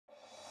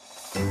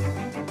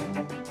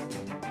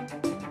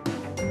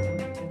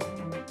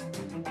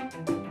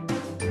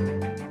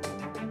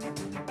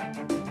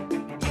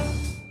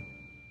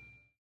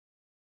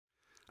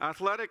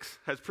Athletics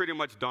has pretty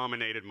much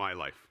dominated my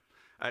life.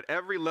 At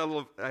every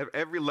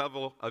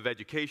level of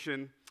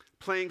education,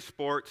 playing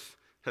sports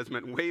has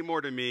meant way more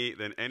to me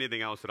than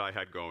anything else that I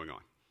had going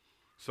on.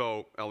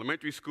 So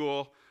elementary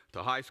school,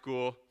 to high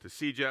school, to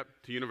CEGEP,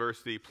 to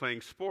university,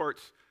 playing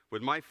sports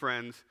with my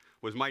friends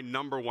was my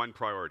 #1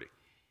 priority.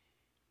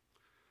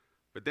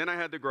 But then I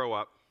had to grow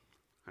up,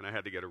 and I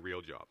had to get a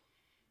real job.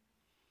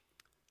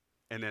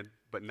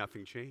 But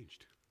nothing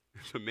changed.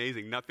 It's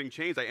amazing. Nothing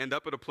changed. I end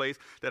up at a place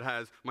that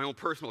has my own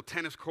personal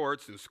tennis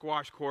courts and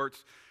squash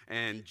courts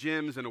and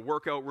gyms and a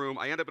workout room.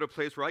 I end up at a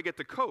place where I get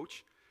to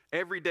coach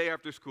every day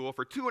after school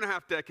for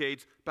 2.5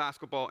 decades,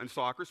 basketball and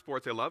soccer,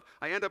 sports I love.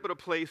 I end up at a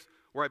place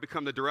where I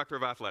become the director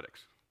of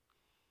athletics.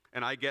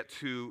 And I get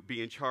to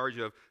be in charge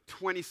of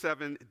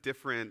 27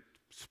 different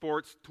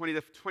sports,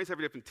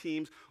 27 different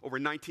teams, over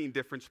 19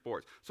 different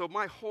sports. So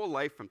my whole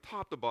life from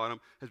top to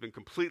bottom has been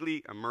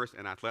completely immersed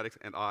in athletics,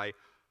 and I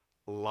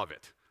love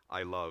it.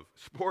 I love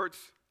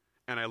sports,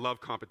 and I love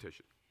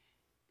competition.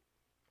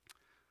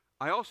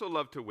 I also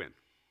love to win.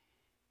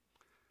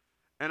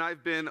 And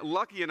I've been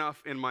lucky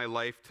enough in my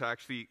life to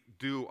actually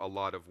do a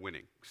lot of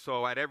winning.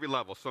 So at every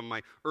level, from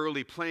my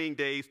early playing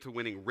days to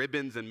winning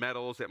ribbons and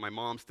medals that my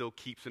mom still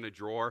keeps in a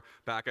drawer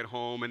back at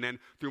home, and then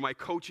through my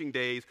coaching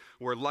days,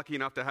 we're lucky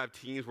enough to have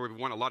teams where we've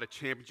won a lot of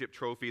championship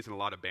trophies and a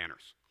lot of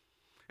banners.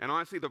 And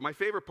honestly, my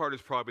favorite part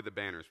is probably the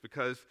banners,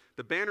 because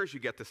the banners you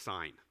get to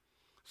sign.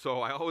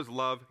 So I always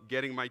love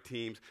getting my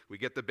teams. We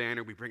get the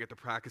banner, we bring it to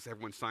practice,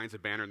 everyone signs a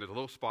banner, and there's a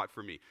little spot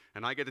for me.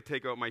 And I get to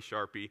take out my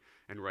Sharpie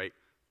and write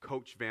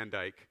Coach Van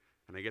Dyke,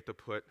 and I get to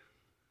put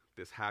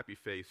this happy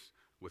face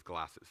with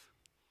glasses.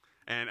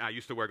 And I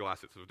used to wear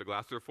glasses. That's what the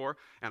glasses are for.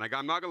 And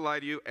I'm not going to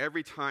lie to you,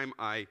 every time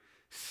I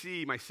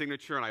see my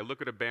signature and I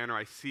look at a banner,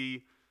 I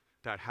see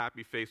that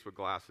happy face with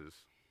glasses,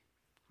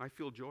 I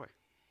feel joy.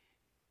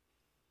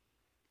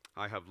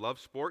 I have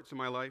loved sports in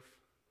my life.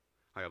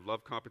 I have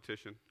loved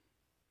competition.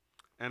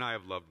 And I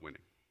have loved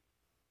winning.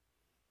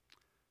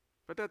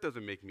 But that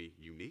doesn't make me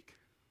unique.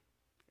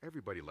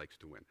 Everybody likes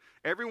to win.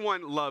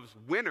 Everyone loves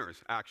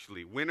winners,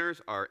 actually.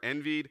 Winners are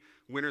envied.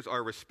 Winners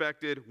are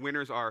respected.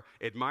 Winners are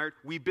admired.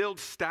 We build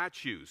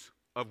statues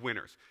of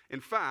winners. In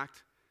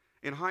fact,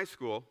 in high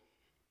school,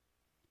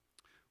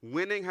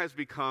 winning has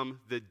become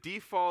the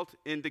default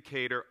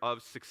indicator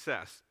of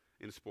success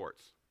in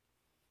sports.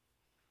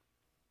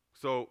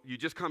 So you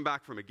just come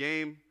back from a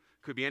game,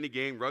 could be any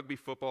game, rugby,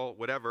 football,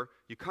 whatever.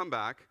 You come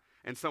back,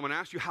 and someone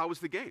asks you, how was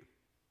the game?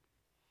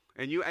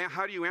 And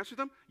how do you answer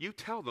them? You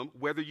tell them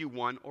whether you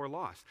won or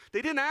lost.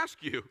 They didn't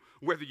ask you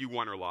whether you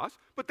won or lost,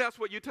 but that's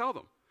what you tell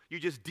them. You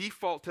just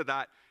default to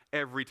that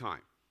every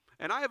time.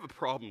 And I have a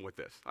problem with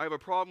this. I have a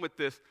problem with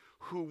this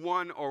who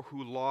won or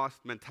who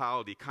lost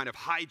mentality kind of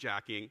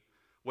hijacking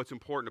what's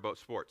important about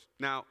sports.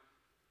 Now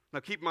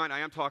keep in mind, I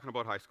am talking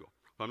about high school.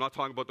 I'm not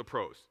talking about the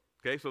pros.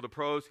 Okay, so the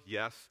pros,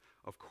 yes,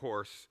 of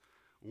course,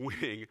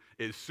 winning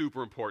is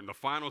super important. The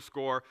final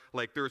score,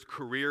 like there's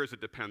careers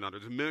that depend on it.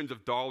 There's millions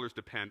of dollars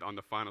depend on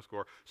the final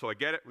score. So I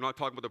get it. We're not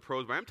talking about the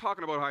pros, but I'm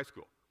talking about high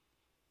school.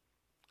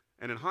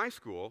 And in high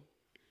school,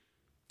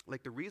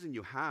 like the reason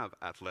you have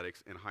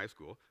athletics in high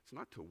school, it's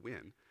not to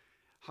win.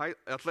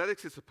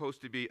 Athletics is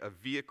supposed to be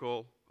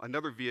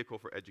another vehicle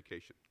for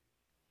education.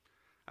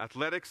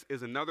 Athletics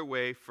is another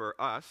way for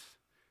us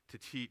to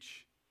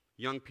teach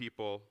young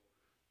people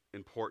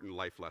important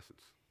life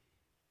lessons.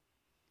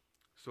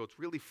 So it's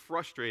really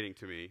frustrating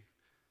to me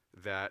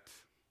that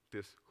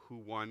this who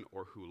won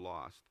or who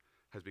lost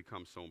has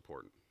become so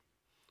important.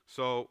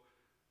 So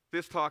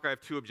this talk, I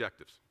have 2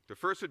 objectives. The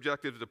first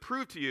objective is to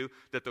prove to you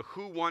that the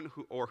who won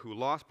or who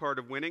lost part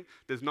of winning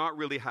does not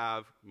really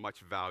have much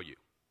value.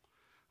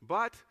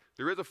 But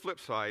there is a flip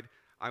side.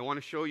 I want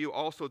to show you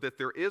also that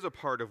there is a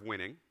part of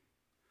winning,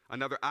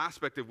 another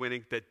aspect of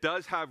winning that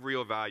does have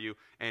real value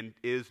and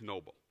is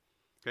noble.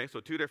 Okay,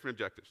 so 2 different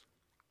objectives.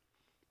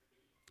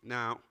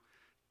 Now,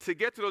 to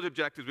get to those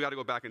objectives, we got to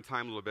go back in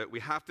time a little bit. We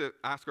have to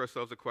ask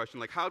ourselves a question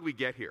like, how did we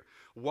get here?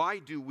 Why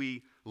do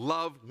we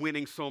love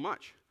winning so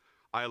much?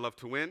 I love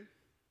to win.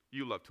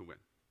 You love to win.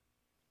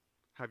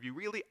 Have you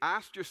really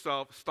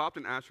stopped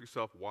and asked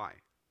yourself why?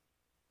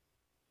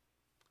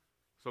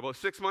 So about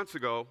 6 months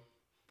ago,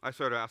 I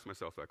started asking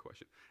myself that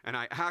question. And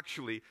I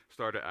actually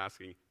started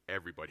asking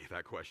everybody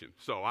that question.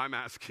 So I'm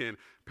asking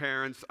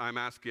parents, I'm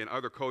asking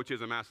other coaches,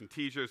 I'm asking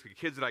teachers, the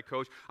kids that I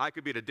coach. I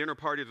could be at a dinner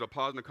party, there's a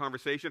pause in the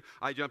conversation.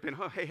 I jump in,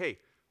 hey,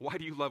 why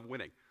do you love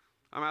winning?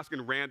 I'm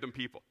asking random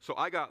people. So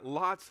I got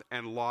lots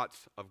and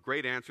lots of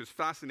great answers,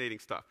 fascinating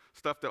stuff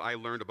that I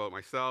learned about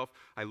myself.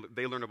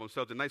 They learned about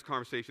themselves, a nice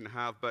conversation to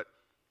have. But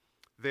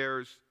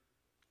there's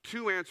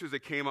 2 answers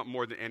that came up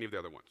more than any of the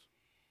other ones.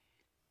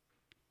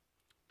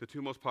 The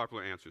 2 most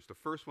popular answers. The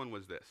first one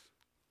was this: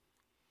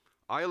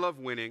 I love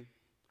winning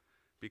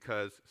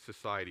because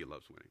society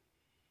loves winning.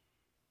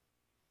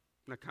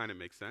 That kind of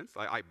makes sense.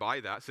 I buy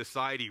that.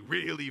 Society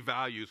really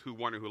values who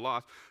won or who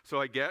lost.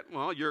 So I get,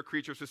 well, you're a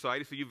creature of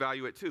society, so you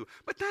value it too.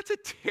 But that's a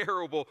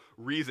terrible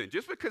reason.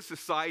 Just because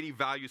society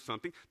values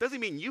something doesn't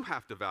mean you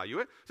have to value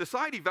it.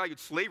 Society valued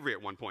slavery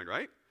at one point,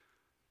 right?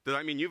 Does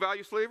that mean you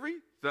value slavery?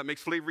 Does that make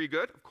slavery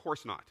good? Of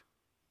course not.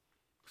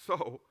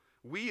 So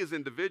we as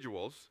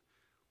individuals,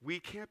 we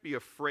can't be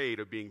afraid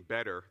of being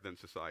better than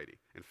society.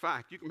 In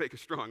fact, you can make a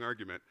strong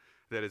argument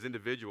that as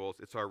individuals,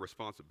 it's our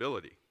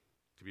responsibility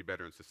to be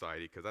better in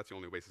society because that's the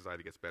only way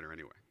society gets better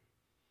anyway.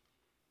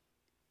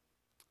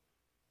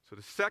 So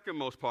the second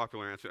most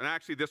popular answer, and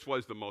actually this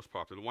was the most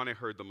popular, the one I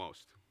heard the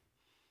most,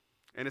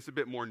 and it's a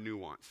bit more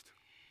nuanced.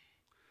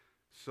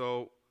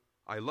 So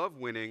I love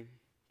winning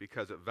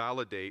because it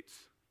validates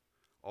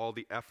all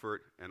the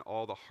effort and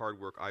all the hard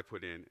work I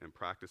put in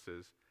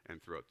practices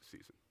and throughout the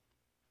season.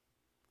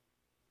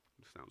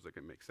 Sounds like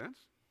it makes sense.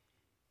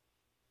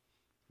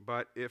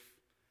 But if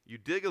you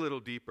dig a little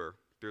deeper,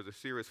 there's a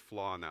serious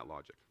flaw in that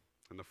logic.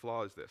 And the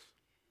flaw is this.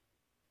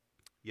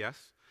 Yes,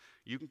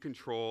 you can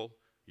control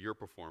your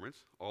performance,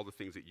 all the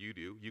things that you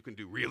do. You can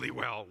do really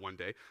well one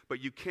day,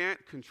 but you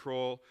can't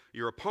control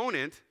your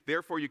opponent,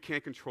 therefore you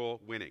can't control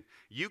winning.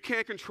 You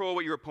can't control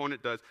what your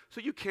opponent does, so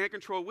you can't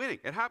control winning.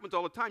 It happens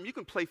all the time. You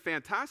can play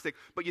fantastic,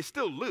 but you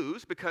still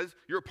lose because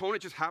your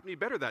opponent just happened to be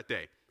better that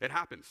day. It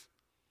happens.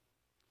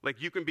 Like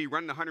you can be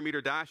running a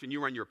 100-meter dash and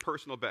you run your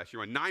personal best. You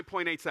run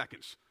 9.8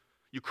 seconds.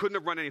 You couldn't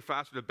have run any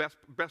faster, the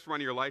best run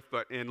of your life,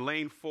 but in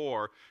lane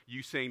 4,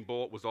 Usain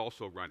Bolt was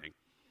also running.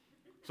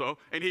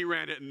 And he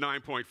ran it in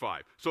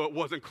 9.5. So it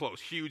wasn't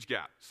close, huge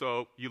gap.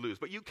 So you lose.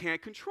 But you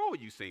can't control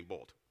Usain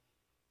Bolt.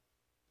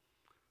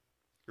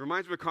 It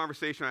reminds me of a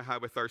conversation I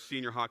had with our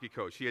senior hockey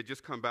coach. He had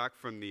just come back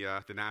from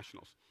the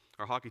Nationals.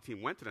 Our hockey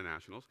team went to the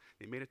Nationals.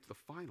 They made it to the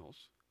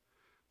finals,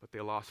 but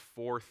they lost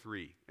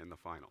 4-3 in the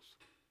finals.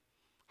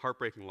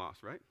 Heartbreaking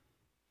loss, right?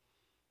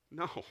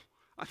 No.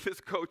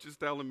 This coach is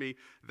telling me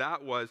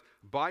that was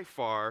by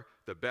far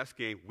the best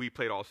game we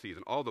played all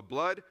season. All the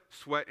blood,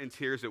 sweat, and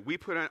tears that we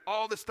put in,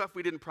 all the stuff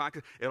we didn't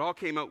practice, it all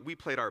came out. We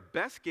played our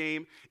best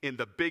game in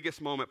the biggest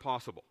moment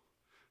possible.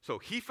 So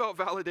he felt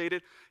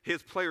validated.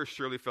 His players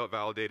surely felt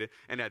validated,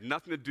 and it had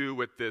nothing to do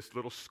with this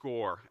little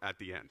score at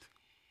the end.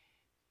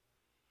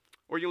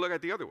 Or you look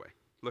at the other way.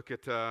 Look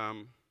at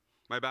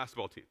my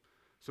basketball team.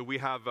 So we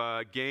have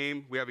a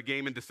game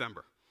in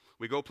December.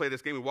 We go play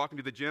this game, we walk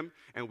into the gym,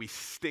 and we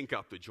stink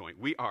up the joint.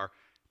 We are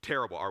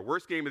terrible. Our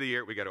worst game of the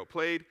year, we get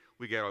outplayed,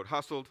 we get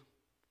out-hustled,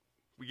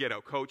 we get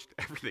out-coached,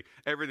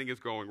 everything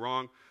is going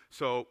wrong.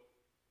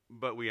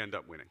 But we end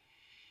up winning.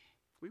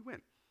 We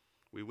win.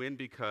 We win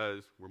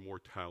because we're more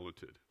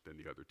talented than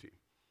the other team.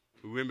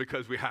 We win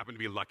because we happen to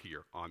be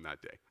luckier on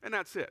that day. And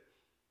that's it.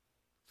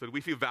 So do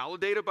we feel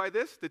validated by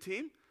this, the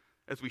team?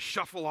 As we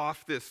shuffle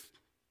off this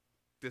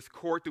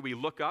court, do we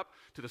look up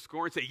to the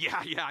score and say,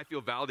 yeah, I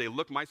feel validated.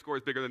 Look, my score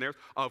is bigger than theirs?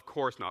 Of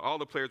course not. All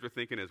the players were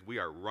thinking is, we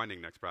are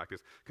running next practice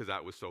because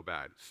that was so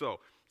bad. So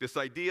this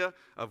idea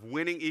of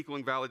winning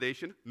equaling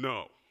validation,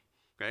 no.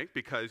 Okay?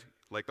 Because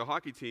like the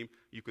hockey team,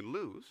 you can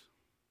lose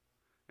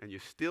and you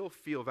still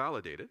feel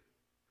validated.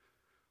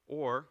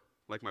 Or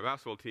like my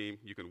basketball team,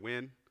 you can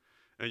win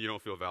and you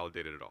don't feel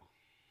validated at all.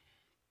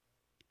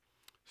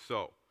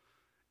 So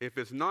if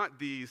it's not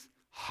these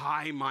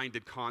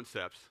high-minded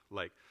concepts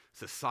like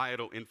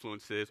societal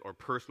influences or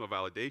personal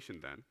validation,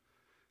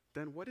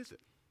 then what is it?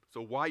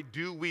 So why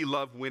do we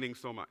love winning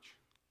so much?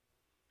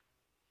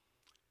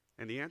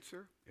 And the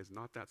answer is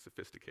not that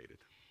sophisticated.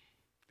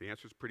 The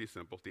answer is pretty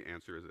simple. The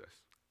answer is this.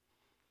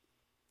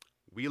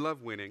 We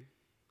love winning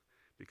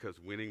because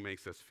winning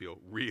makes us feel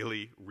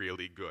really,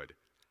 really good.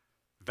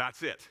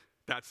 That's it.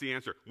 That's the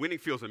answer. Winning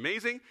feels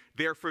amazing,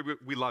 therefore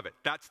we love it.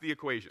 That's the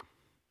equation.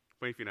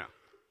 Wait for you now.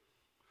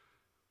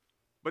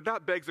 But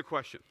that begs a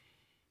question.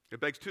 It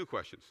begs two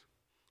questions.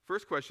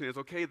 First question is,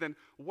 okay, then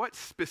what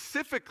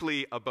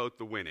specifically about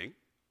the winning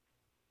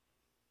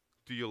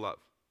do you love?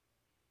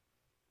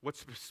 What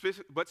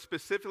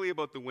specifically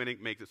about the winning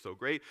makes it so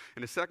great?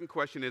 And the second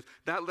question is,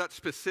 that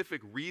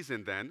specific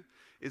reason then,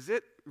 is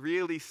it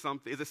really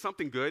something, is it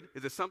something good?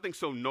 Is it something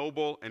so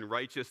noble and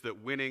righteous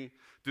that winning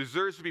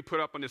deserves to be put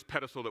up on this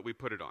pedestal that we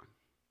put it on?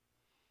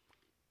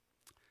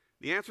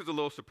 The answer is a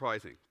little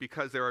surprising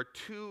because there are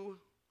two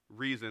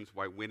reasons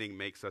why winning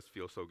makes us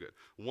feel so good.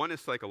 One is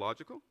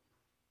psychological,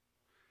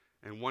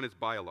 and one is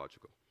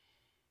biological.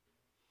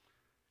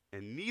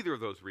 And neither of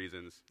those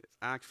reasons is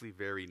actually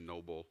very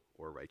noble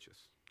or righteous.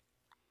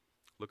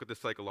 Look at the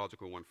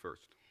psychological one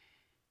first.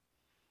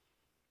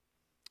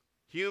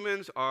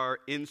 Humans are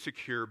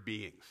insecure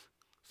beings.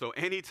 So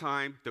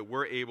anytime that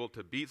we're able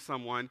to beat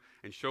someone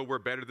and show we're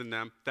better than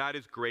them, that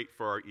is great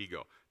for our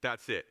ego.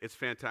 That's it. It's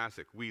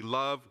fantastic. We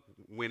love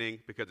winning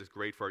because it's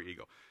great for our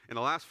ego. In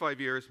the last 5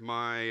 years,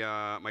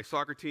 my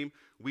soccer team,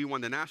 we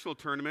won the national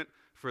tournament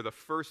for the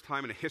first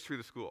time in the history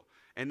of the school.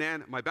 And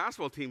then my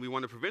basketball team, we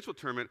won the provincial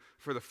tournament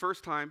for the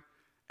first time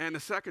and the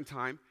second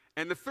time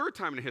and the third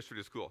time in the history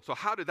of the school. So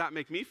how did that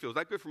make me feel? Is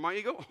that good for my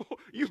ego? Oh,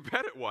 you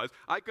bet it was.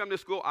 I come to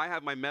school, I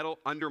have my medal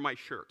under my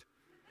shirt.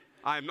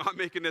 I am not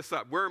making this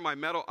up. Wearing my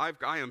medal,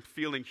 I am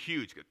feeling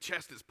huge. The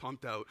chest is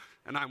pumped out,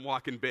 and I'm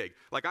walking big.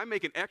 Like I'm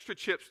making extra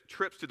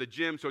trips to the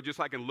gym so just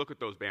I can look at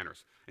those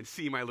banners and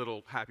see my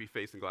little happy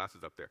face and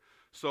glasses up there.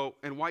 So,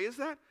 and why is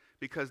that?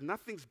 Because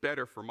nothing's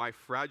better for my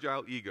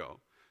fragile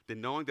ego than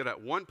knowing that at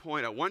one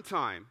point, at one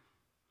time,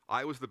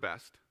 I was the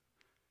best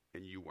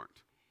and you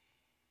weren't.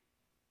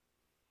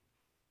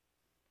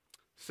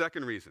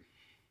 Second reason.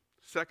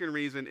 Second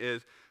reason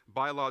is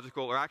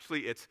biological, or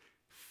actually it's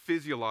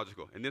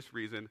physiological. And this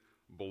reason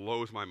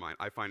blows my mind.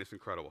 I find this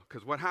incredible.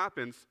 Because what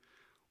happens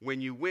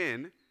when you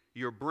win,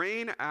 your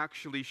brain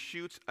actually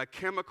shoots a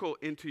chemical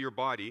into your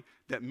body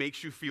that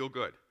makes you feel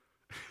good.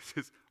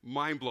 This is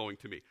mind-blowing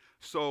to me.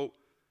 So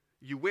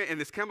you win, and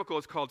this chemical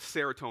is called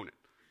serotonin.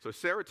 So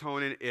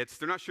serotonin,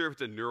 they're not sure if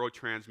it's a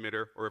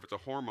neurotransmitter or if it's a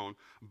hormone,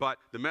 but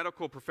the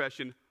medical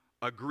profession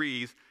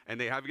agrees, and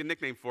they have a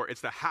nickname for it. It's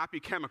the happy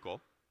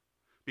chemical,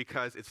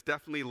 because it's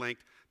definitely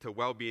linked to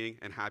well-being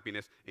and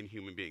happiness in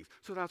human beings.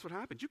 So that's what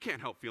happens. You can't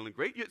help feeling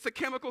great. It's a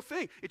chemical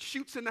thing. It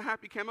shoots in the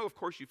happy chemical. Of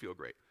course you feel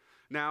great.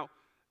 Now,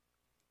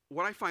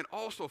 what I find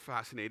also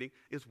fascinating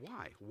is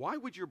why. Why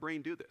would your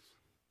brain do this?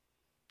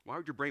 Why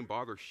would your brain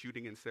bother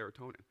shooting in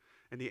serotonin?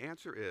 And the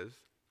answer is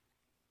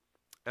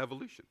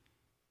evolution.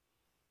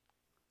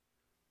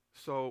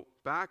 So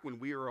back when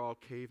we were all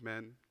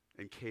cavemen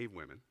and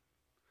cavewomen,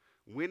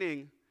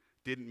 winning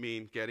didn't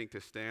mean getting to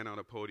stand on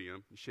a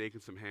podium and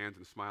shaking some hands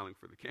and smiling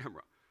for the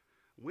camera.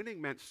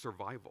 Winning meant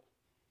survival.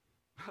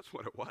 That's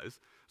what it was.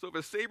 So if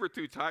a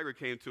saber-toothed tiger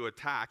came to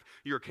attack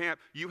your camp,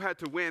 you had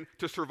to win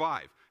to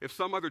survive. If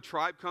some other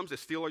tribe comes to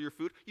steal all your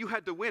food, you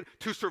had to win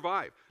to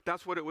survive.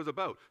 That's what it was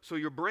about. So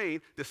your brain,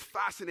 this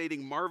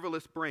fascinating,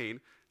 marvelous brain,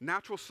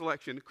 natural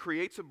selection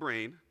creates a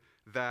brain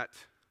that,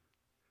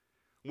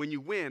 when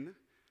you win,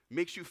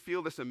 makes you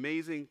feel this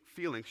amazing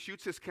feeling,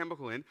 shoots this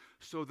chemical in,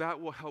 so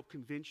that will help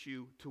convince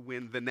you to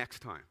win the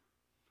next time,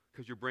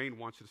 because your brain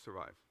wants you to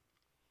survive.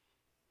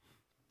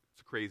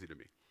 It's crazy to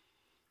me.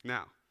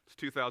 Now, it's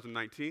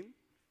 2019.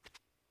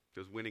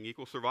 Does winning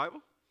equal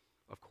survival?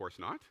 Of course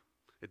not.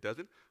 It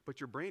doesn't,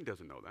 but your brain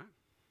doesn't know that.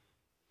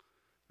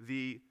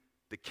 The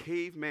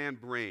caveman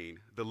brain,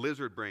 the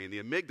lizard brain,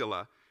 the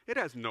amygdala, it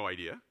has no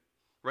idea,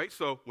 right?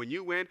 So when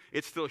you win,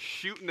 it's still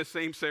shooting the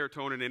same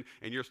serotonin in,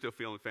 and you're still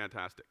feeling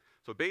fantastic.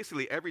 So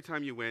basically, every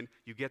time you win,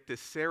 you get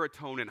this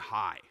serotonin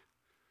high.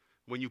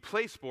 When you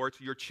play sports,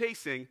 you're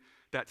chasing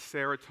that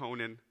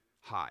serotonin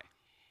high.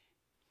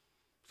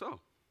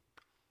 So,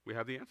 we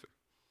have the answer.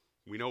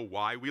 We know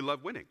why we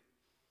love winning.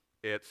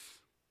 It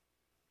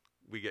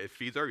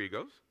feeds our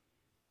egos,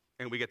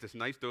 and we get this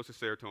nice dose of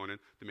serotonin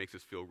that makes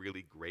us feel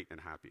really great and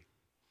happy.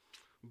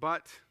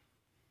 But,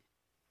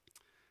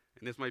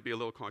 and this might be a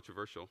little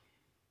controversial,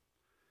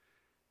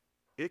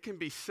 it can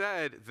be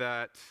said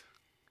that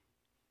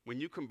when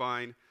you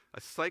combine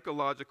a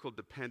psychological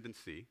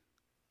dependency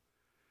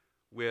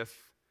with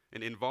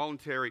an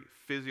involuntary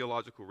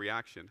physiological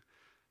reaction,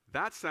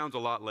 that sounds a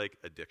lot like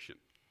addiction.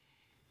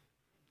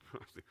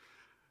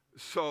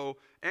 So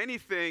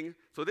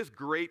this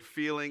great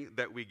feeling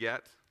that we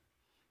get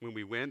when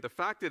we win, the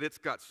fact that it's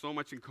got so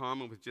much in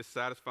common with just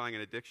satisfying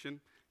an addiction,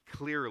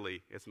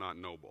 clearly it's not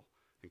noble,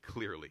 and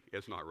clearly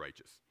it's not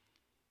righteous.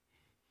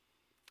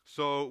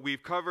 So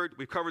we've covered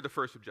the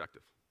first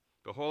objective.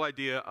 The whole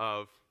idea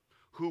of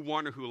who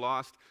won or who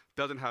lost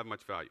doesn't have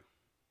much value.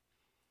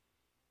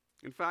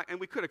 In fact, and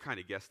we could have kind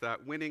of guessed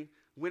that, winning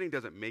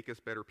doesn't make us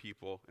better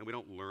people, and we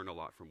don't learn a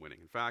lot from winning.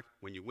 In fact,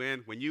 when you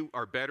win, when you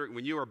are better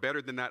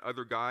than that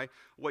other guy,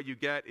 what you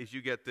get is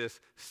you get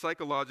this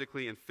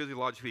psychologically and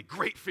physiologically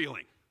great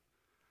feeling.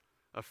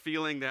 A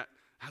feeling that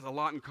has a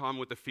lot in common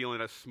with the feeling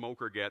that a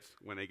smoker gets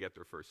when they get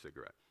their first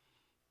cigarette.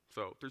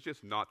 So there's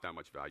just not that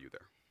much value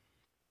there.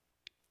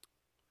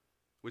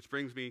 Which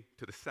brings me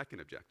to the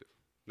second objective.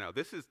 Now,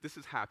 this is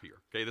happier,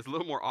 okay? This is a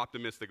little more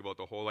optimistic about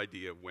the whole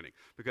idea of winning,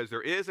 because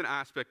there is an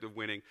aspect of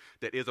winning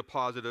that is a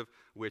positive,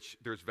 which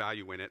there's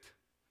value in it,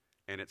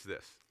 and it's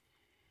this.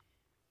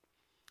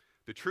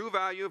 The true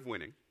value of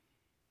winning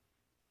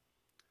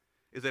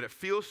is that it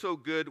feels so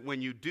good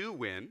when you do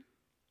win,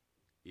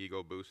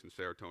 ego boost and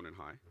serotonin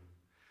high,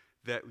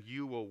 that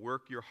you will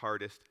work your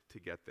hardest to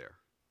get there.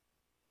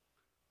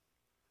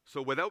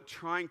 So without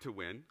trying to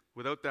win,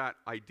 without that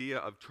idea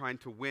of trying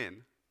to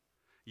win,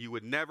 you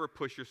would never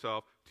push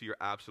yourself to your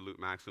absolute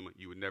maximum.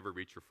 You would never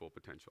reach your full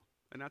potential.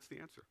 And that's the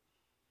answer.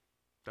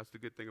 That's the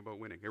good thing about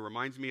winning. It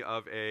reminds me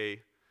of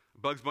a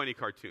Bugs Bunny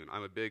cartoon.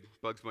 I'm a big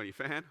Bugs Bunny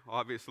fan,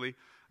 obviously. It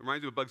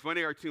reminds me of a Bugs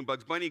Bunny cartoon.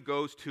 Bugs Bunny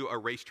goes to a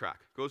racetrack.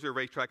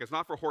 It's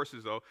not for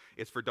horses, though.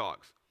 It's for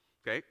dogs.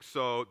 Okay?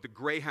 So the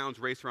greyhounds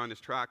race around this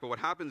track. But what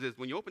happens is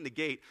when you open the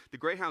gate, the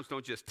greyhounds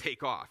don't just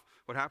take off.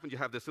 What happens, you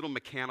have this little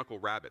mechanical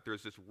rabbit.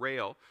 There's this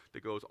rail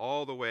that goes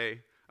all the way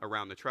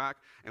around the track,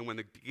 and when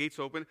the gates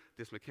open,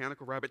 this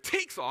mechanical rabbit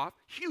takes off,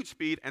 huge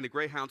speed, and the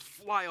greyhounds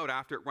fly out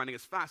after it, running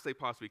as fast as they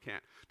possibly can.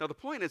 Now, the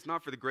point is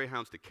not for the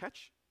greyhounds to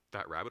catch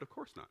that rabbit, of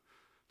course not.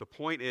 The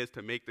point is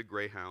to make the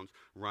greyhounds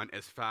run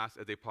as fast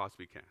as they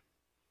possibly can.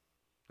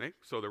 Okay?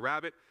 So the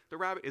rabbit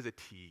is a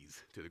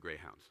tease to the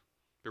greyhounds.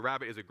 The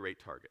rabbit is a great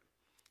target,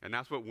 and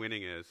that's what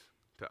winning is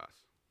to us.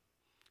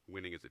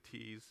 Winning is a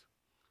tease.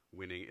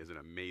 Winning is an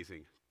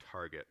amazing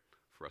target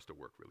for us to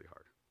work really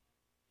hard.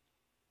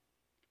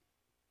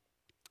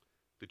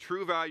 The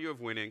true value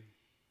of winning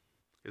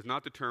is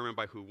not determined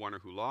by who won or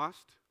who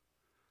lost,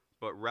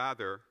 but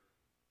rather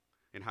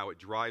in how it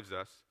drives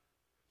us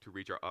to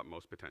reach our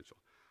utmost potential.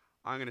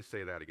 I'm going to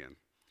say that again.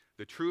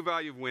 The true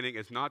value of winning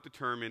is not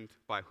determined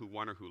by who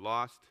won or who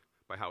lost,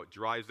 by how it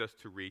drives us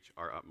to reach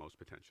our utmost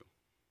potential.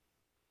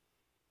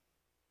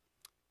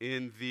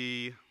 In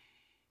the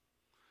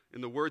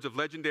words of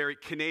legendary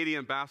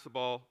Canadian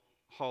Basketball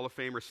Hall of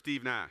Famer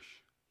Steve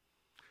Nash,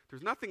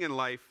 there's nothing in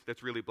life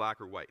that's really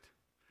black or white,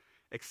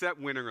 except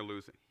winning or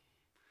losing.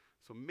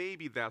 So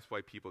maybe that's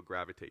why people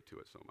gravitate to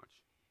it so much.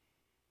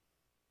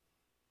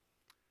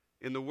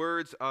 In the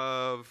words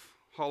of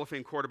Hall of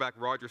Fame quarterback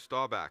Roger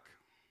Staubach,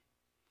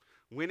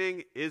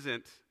 winning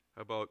isn't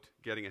about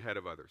getting ahead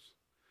of others.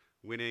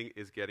 Winning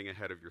is getting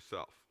ahead of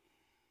yourself.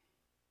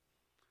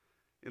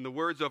 In the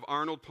words of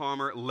Arnold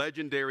Palmer,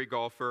 legendary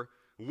golfer,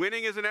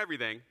 winning isn't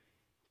everything,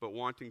 but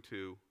wanting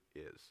to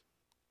is.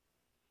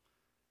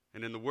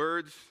 And in the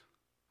words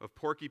of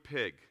Porky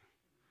Pig,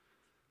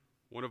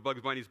 one of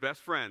Bugs Bunny's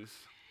best friends,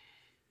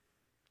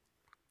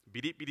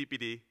 be-deep, be-deep,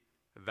 be-dee,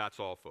 that's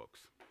all, folks.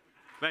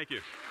 Thank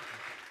you.